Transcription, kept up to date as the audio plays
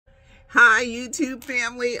Hi, YouTube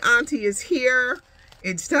family. Auntie is here.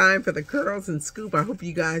 It's time for the Curls and Scoop. I hope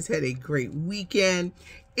you guys had a great weekend.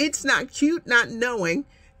 It's not cute not knowing.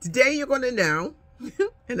 Today you're going to know.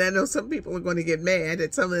 And I know some people are going to get mad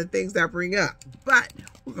at some of the things I bring up. But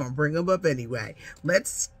we're going to bring them up anyway.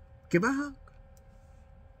 Let's give a hug.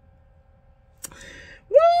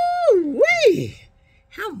 Woo-wee!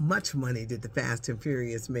 How much money did the Fast and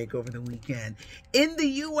Furious make over the weekend? In the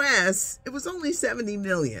U.S., it was only $70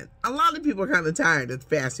 million. A lot of people are kind of tired of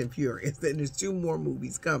Fast and Furious, and there's 2 more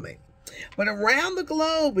movies coming. But around the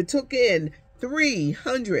globe, it took in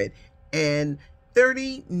 $330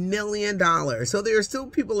 million. So there are still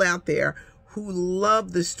people out there who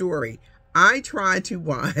love the story. I tried to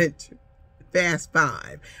watch Fast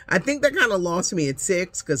 5. I think that kind of lost me at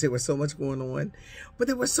 6 because there was so much going on. But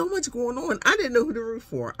there was so much going on, I didn't know who to root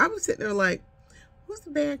for. I was sitting there like, who's the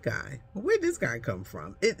bad guy? Where'd this guy come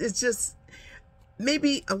from? It's just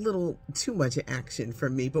maybe a little too much action for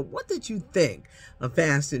me. But what did you think of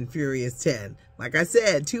Fast and Furious 10? Like I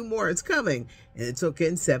said, 2 more is coming. And it took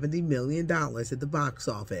in $70 million at the box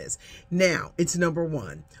office. Now, it's number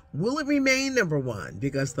 1. Will it remain number 1?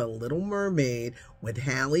 Because The Little Mermaid with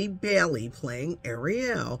Halle Bailey playing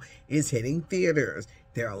Ariel is hitting theaters.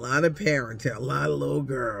 There are a lot of parents, there are a lot of little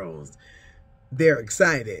girls. They're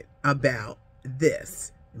excited about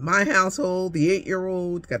this. In my household, the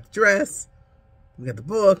 8-year-old got the dress, we got the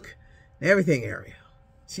book, everything Ariel.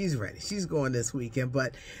 She's ready. She's going this weekend,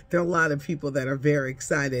 but there are a lot of people that are very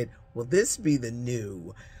excited. Will this be the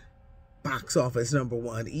new box office number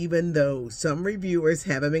 1, even though some reviewers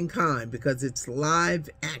haven't been kind because it's live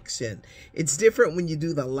action. It's different when you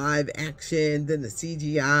do the live action than the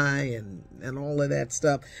CGI and all of that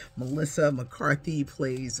stuff. Melissa McCarthy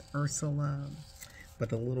plays Ursula, but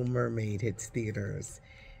The Little Mermaid hits theaters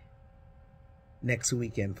next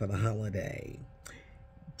weekend for the holiday.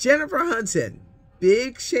 Jennifer Hudson,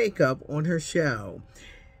 big shakeup on her show.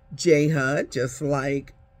 J. Hud, just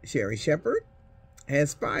like Sherry Shepherd,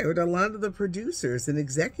 has fired a lot of the producers and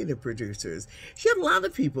executive producers. She had a lot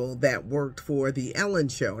of people that worked for The Ellen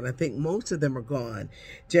Show, and I think most of them are gone.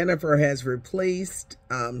 Jennifer has replaced,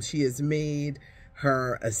 she has made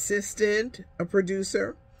her assistant a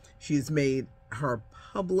producer. She's made her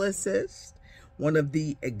publicist one of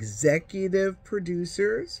the executive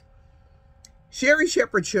producers. Sherry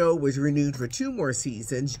Shepherd's show was renewed for 2 more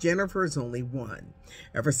seasons. Jennifer's only 1.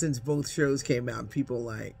 Ever since both shows came out, people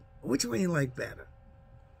like, which one you like better?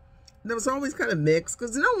 And it was always kind of mixed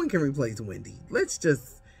because no one can replace Wendy.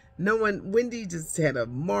 Wendy just had a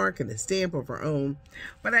mark and a stamp of her own.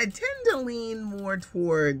 But I tend to lean more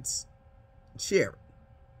towards Sherry.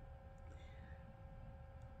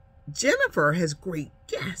 Jennifer has great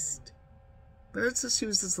guests. But she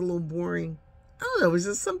was just a little boring. I don't know, it was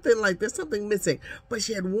just something like there's something missing. But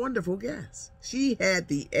she had wonderful guests. She had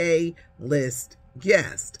the A-list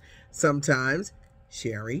guest. Sometimes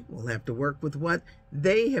Sherry will have to work with what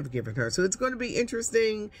they have given her. So it's going to be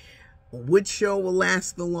interesting which show will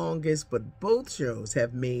last the longest, but both shows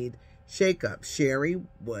have made shakeup. She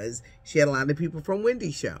had a lot of people from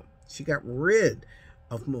Wendy's show. She got rid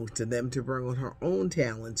of most of them to bring on her own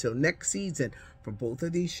talent. So next season for both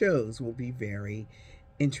of these shows will be very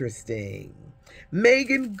interesting.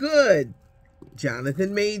 Megan Good,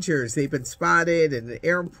 Jonathan Majors, they've been spotted in the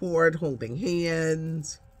airport holding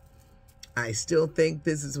hands. I still think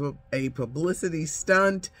this is a publicity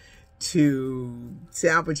stunt to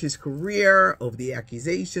salvage his career over the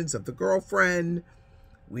accusations of the girlfriend.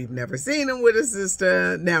 We've never seen him with his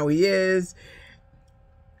sister. Now he is.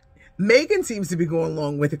 Megan seems to be going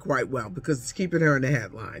along with it quite well because it's keeping her in the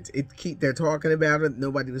headlines. They're talking about it.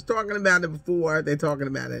 Nobody was talking about it before. They're talking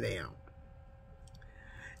about it now.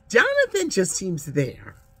 Jonathan just seems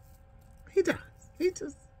there. He does.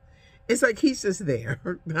 It's like he's just there.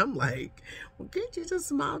 I'm like, well, can't you just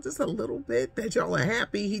smile just a little bit that y'all are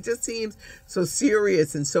happy? He just seems so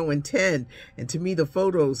serious and so intent. And to me, the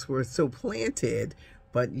photos were so planted.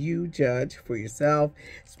 But you judge for yourself.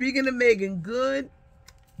 Speaking of Megan Good,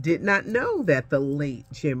 did not know that the late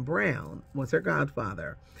Jim Brown was her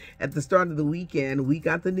godfather. At the start of the weekend, we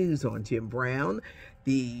got the news on Jim Brown,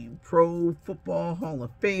 the Pro Football Hall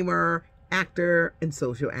of Famer, actor, and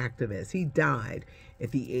social activist. He died at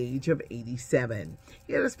the age of 87.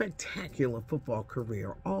 He had a spectacular football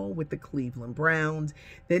career, all with the Cleveland Browns.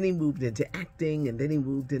 Then he moved into acting, and then he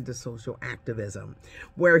moved into social activism,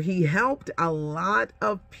 where he helped a lot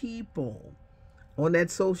of people on that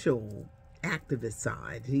social activist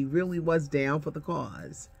side. He really was down for the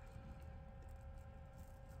cause.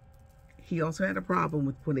 He also had a problem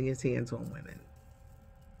with putting his hands on women.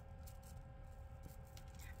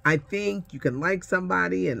 I think you can like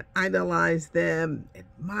somebody and idolize them,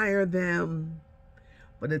 admire them,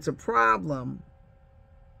 but it's a problem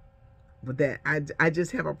with that. I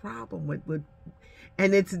just have a problem with,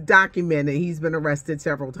 and it's documented. He's been arrested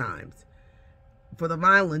several times for the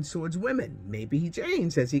violence towards women. Maybe he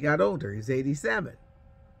changed as he got older. He's 87.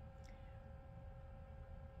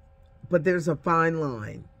 But there's a fine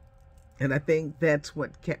line. And I think that's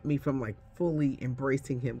what kept me from like fully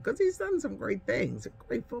embracing him, because he's done some great things, a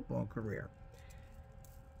great football career.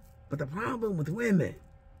 But the problem with women,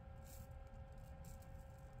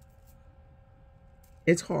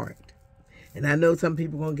 it's hard. And I know some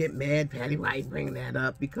people are going to get mad, Patty White, bringing that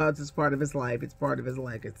up, because it's part of his life. It's part of his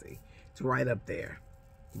legacy. It's right up there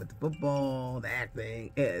with the football, the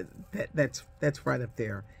acting. That's right up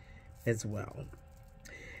there as well.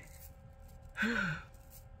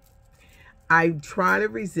 I try to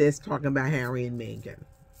resist talking about Harry and Meghan.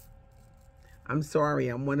 I'm sorry,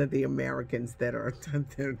 I'm one of the Americans that are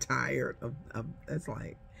they're tired of it's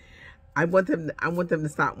like, I want them to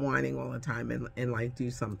stop whining all the time and like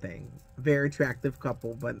do something. Very attractive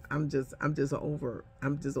couple, but I'm just over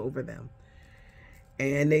them.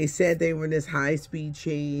 And they said they were in this high-speed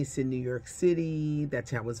chase in New York City.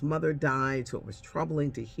 That's how his mother died, so it was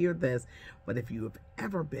troubling to hear this. But if you have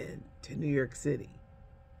ever been to New York City,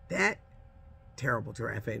 that terrible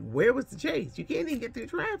traffic, where was the chase? You can't even get through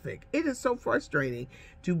traffic. It is so frustrating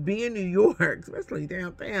to be in New York, especially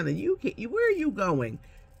downtown, and where are you going?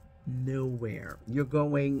 Nowhere. You're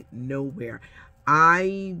going nowhere.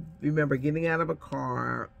 I remember getting out of a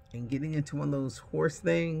car and getting into one of those horse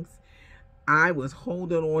things. I was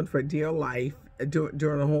holding on for dear life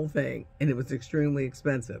during the whole thing, and it was extremely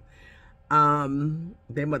expensive.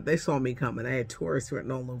 They saw me coming. I had tourists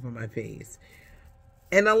written all over my face.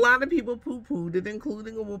 And a lot of people poo-pooed it,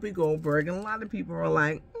 including a Whoopi Goldberg, and a lot of people were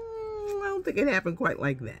like, I don't think it happened quite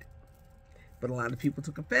like that. But a lot of people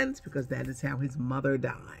took offense because that is how his mother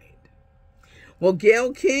died. Well,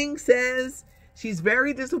 Gayle King says she's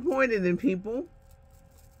very disappointed in people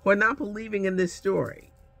who are not believing in this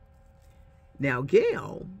story. Now,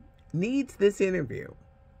 Gayle needs this interview.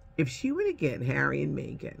 If she were to get Harry and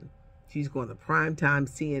Meghan, she's going to primetime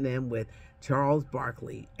CNN with Charles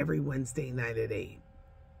Barkley every Wednesday night at 8.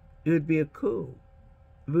 It would be a coup.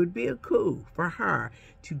 It would be a coup for her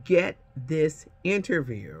to get this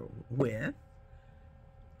interview with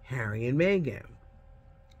Harry and Meghan.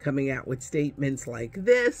 Coming out with statements like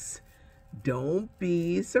this, don't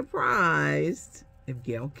be surprised if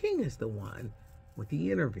Gayle King is the one with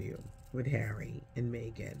the interview with Harry and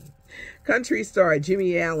Meghan. Country star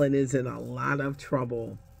Jimmy Allen is in a lot of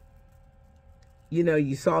trouble. You know,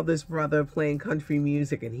 you saw this brother playing country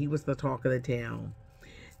music and he was the talk of the town.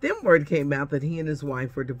 Then word came out that he and his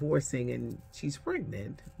wife were divorcing and she's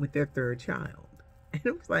pregnant with their third child. And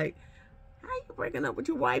it was like, how are you breaking up with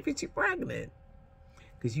your wife and she's pregnant?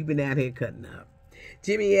 Because you've been out here cutting up.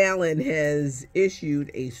 Jimmy Allen has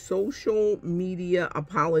issued a social media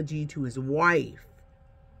apology to his wife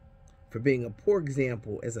for being a poor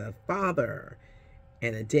example as a father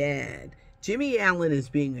and a dad. Jimmy Allen is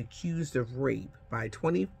being accused of rape by a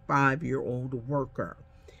 25-year-old worker.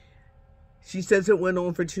 She says it went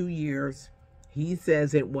on for 2 years. He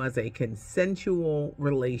says it was a consensual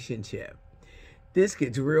relationship. This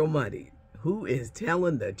gets real muddy. Who is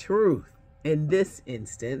telling the truth in this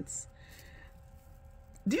instance?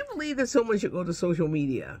 Do you believe that someone should go to social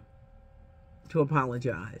media to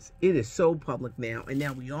apologize? It is so public now, and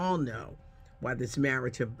now we all know why this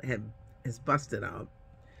marriage has busted up.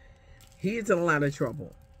 He's in a lot of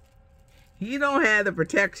trouble. He don't have the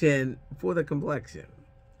protection for the complexion.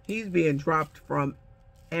 He's being dropped from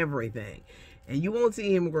everything. And you won't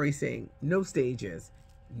see him gracing no stages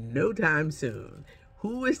no time soon.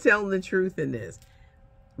 Who is telling the truth in this?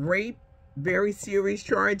 Rape, very serious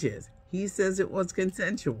charges. He says it was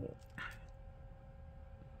consensual.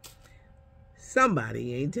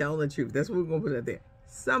 Somebody ain't telling the truth. That's what we're going to put up there.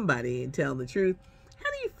 Somebody ain't telling the truth. How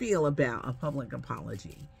do you feel about a public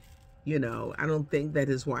apology? You know, I don't think that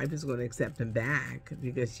his wife is going to accept him back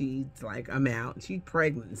because she's like, I'm out. She's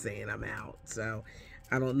pregnant saying I'm out. So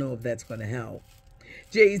I don't know if that's going to help.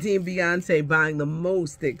 Jay-Z and Beyonce buying the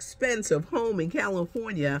most expensive home in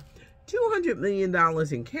California, $200 million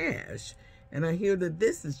in cash. And I hear that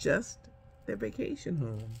this is just their vacation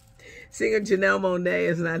home. Singer Janelle Monáe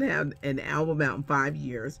has not had an album out in 5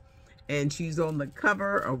 years. And she's on the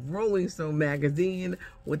cover of Rolling Stone magazine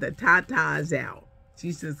with the tatas out.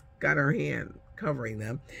 She's just got her hand covering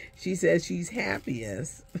them. She says she's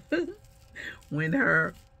happiest when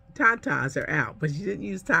her tatas are out. But she didn't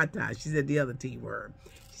use tatas. She said the other T word.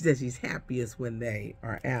 She She says she's happiest when they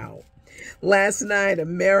are out. Last night,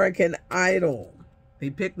 American Idol. They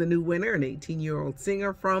picked the new winner, an 18-year-old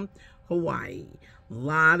singer from Hawaii. A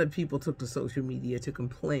lot of people took to social media to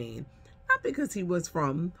complain. Not because he was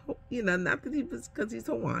from, not that he was because he's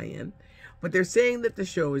Hawaiian, but they're saying that the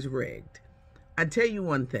show is rigged. I tell you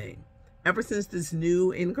one thing. Ever since this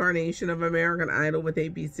new incarnation of American Idol with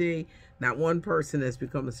ABC, not one person has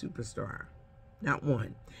become a superstar. Not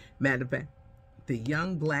one. Matter of fact, the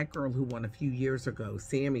young black girl who won a few years ago,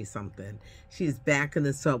 Sammy something, she's back in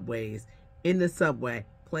the subway,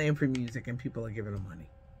 playing for music, and people are giving her money.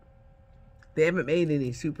 They haven't made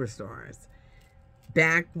any superstars.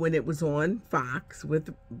 Back when it was on Fox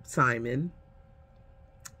with Simon,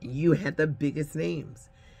 you had the biggest names.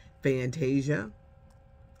 Fantasia,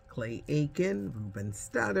 Clay Aiken, Ruben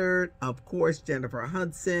Studdard, of course, Jennifer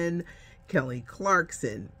Hudson, Kelly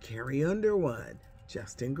Clarkson, Carrie Underwood,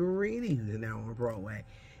 Justin Guarini, who's now on Broadway.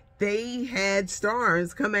 They had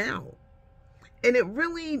stars come out. And it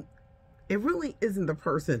really isn't the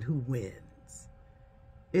person who wins.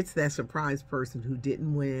 It's that surprise person who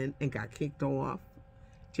didn't win and got kicked off.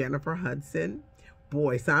 Jennifer Hudson.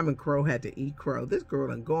 Boy, Simon Crow had to eat crow. This girl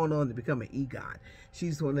done gone on to become an EGOT.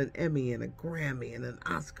 She's won an Emmy and a Grammy and an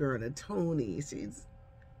Oscar and a Tony.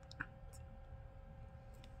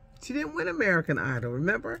 She didn't win American Idol,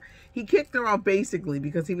 remember? He kicked her off basically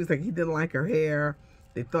because he was like, he didn't like her hair.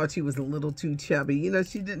 They thought she was a little too chubby.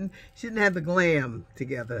 She didn't have the glam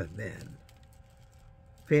together then.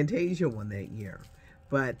 Fantasia won that year.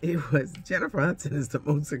 But it was Jennifer Hudson is the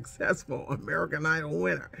most successful American Idol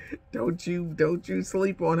winner. Don't you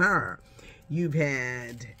sleep on her. You've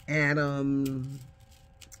had Adam.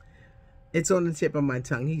 It's on the tip of my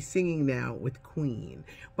tongue. He's singing now with Queen.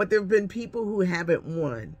 But there have been people who haven't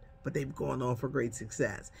won, but they've gone on for great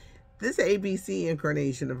success. This ABC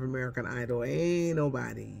incarnation of American Idol, ain't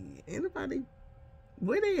nobody.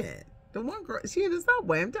 Where they at? The one girl, she in the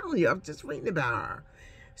subway. I'm telling you, I'm just reading about her.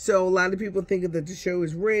 So a lot of people think that the show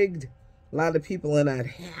is rigged. A lot of people are not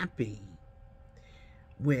happy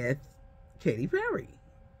with Katy Perry.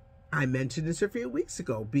 I mentioned this a few weeks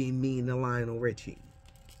ago, being mean to Lionel Richie.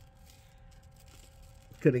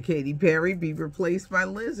 Could a Katy Perry be replaced by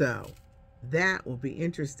Lizzo? That will be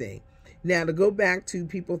interesting. Now, to go back to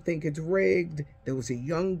people think it's rigged, there was a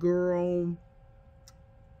young girl.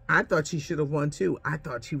 I thought she should have won too. I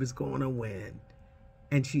thought she was going to win,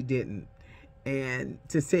 and she didn't. And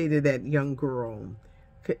to say to that young girl,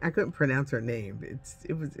 I couldn't pronounce her name.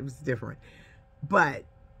 It was different. But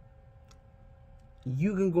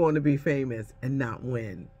you can go on to be famous and not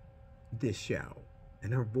win this show.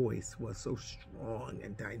 And her voice was so strong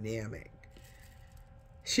and dynamic.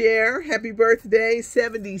 Cher, happy birthday,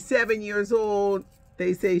 77 years old.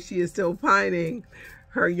 They say she is still pining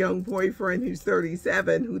her young boyfriend who's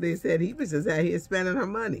 37, who they said he was just out here spending her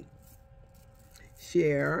money.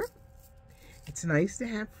 Cher, it's nice to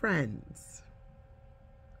have friends.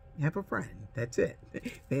 Have a friend. That's it.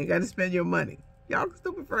 They ain't got to spend your money. Y'all can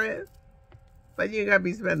still be friends. But you ain't got to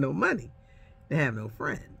be spending no money to have no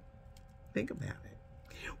friend. Think about it.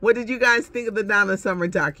 What did you guys think of the Donna Summer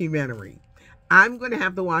documentary? I'm going to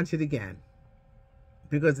have to watch it again.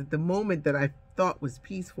 Because at the moment that I thought was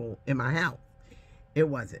peaceful in my house, it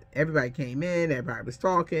wasn't. Everybody came in. Everybody was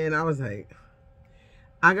talking. I was like,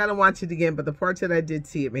 I got to watch it again. But the parts that I did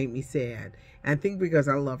see, it made me sad. And I think because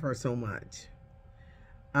I love her so much.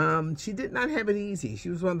 She did not have it easy. She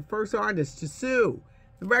was one of the first artists to sue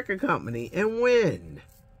the record company and win.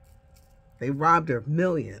 They robbed her of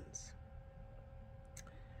millions.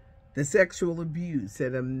 The sexual abuse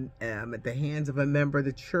at the hands of a member of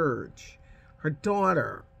the church. Her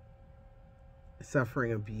daughter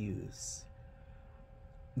suffering abuse.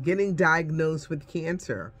 Getting diagnosed with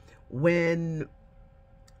cancer when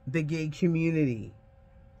the gay community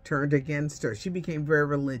turned against her. She became very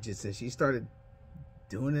religious and she started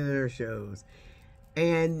doing it in her shows.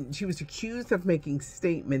 And she was accused of making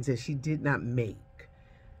statements that she did not make.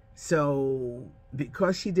 So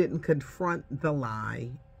because she didn't confront the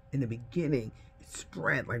lie in the beginning, it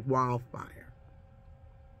spread like wildfire.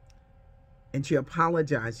 And she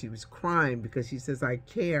apologized. She was crying because she says, I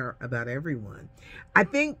care about everyone. I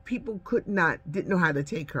think people didn't know how to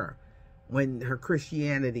take her when her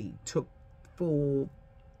Christianity took full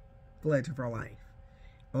pledge of her life.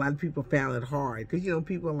 A lot of people found it hard because,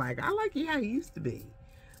 people are like, I like you how you used to be.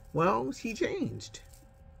 Well, she changed.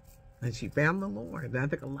 And she found the Lord. And I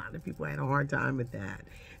think a lot of people had a hard time with that.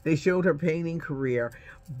 They showed her painting career,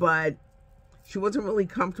 but she wasn't really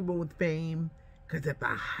comfortable with fame because at the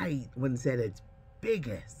height, when it's at its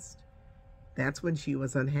biggest, that's when she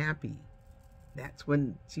was unhappy. That's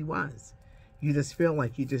when she was. you just feel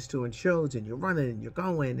like you're just doing shows and you're running and you're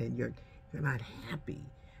going and you're not happy.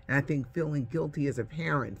 And I think feeling guilty as a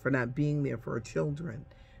parent for not being there for her children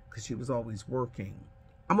because she was always working.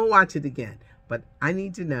 I'm going to watch it again, but I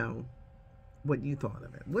need to know what you thought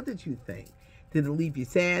of it. What did you think? Did it leave you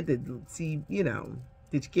sad? Did you see, did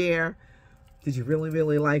you care? Did you really,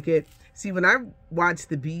 really like it? See, when I watched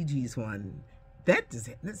the Bee Gees one,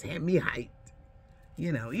 this had me hyped.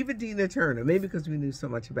 Even Tina Turner, maybe because we knew so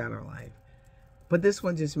much about her life. But this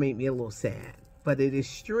one just made me a little sad. But it is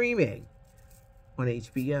streaming on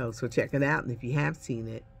HBO, so check it out. And if you have seen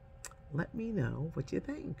it, let me know what you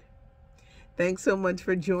think. Thanks so much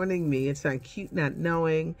for joining me. It's not cute not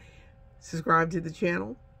knowing. Subscribe to the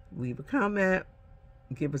channel. Leave a comment.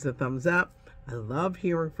 Give us a thumbs up. I love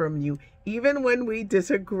hearing from you, even when we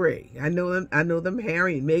disagree. I know them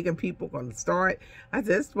Harry and Meghan people are going to start.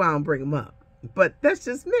 That's why I don't bring them up. But that's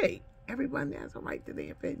just me. Everyone has a right to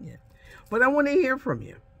their opinion. But I want to hear from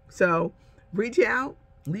you. So reach out,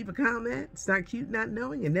 leave a comment. It's not cute not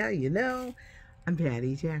knowing. And now you know. I'm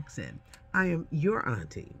Patty Jackson. I am your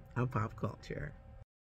auntie of pop culture.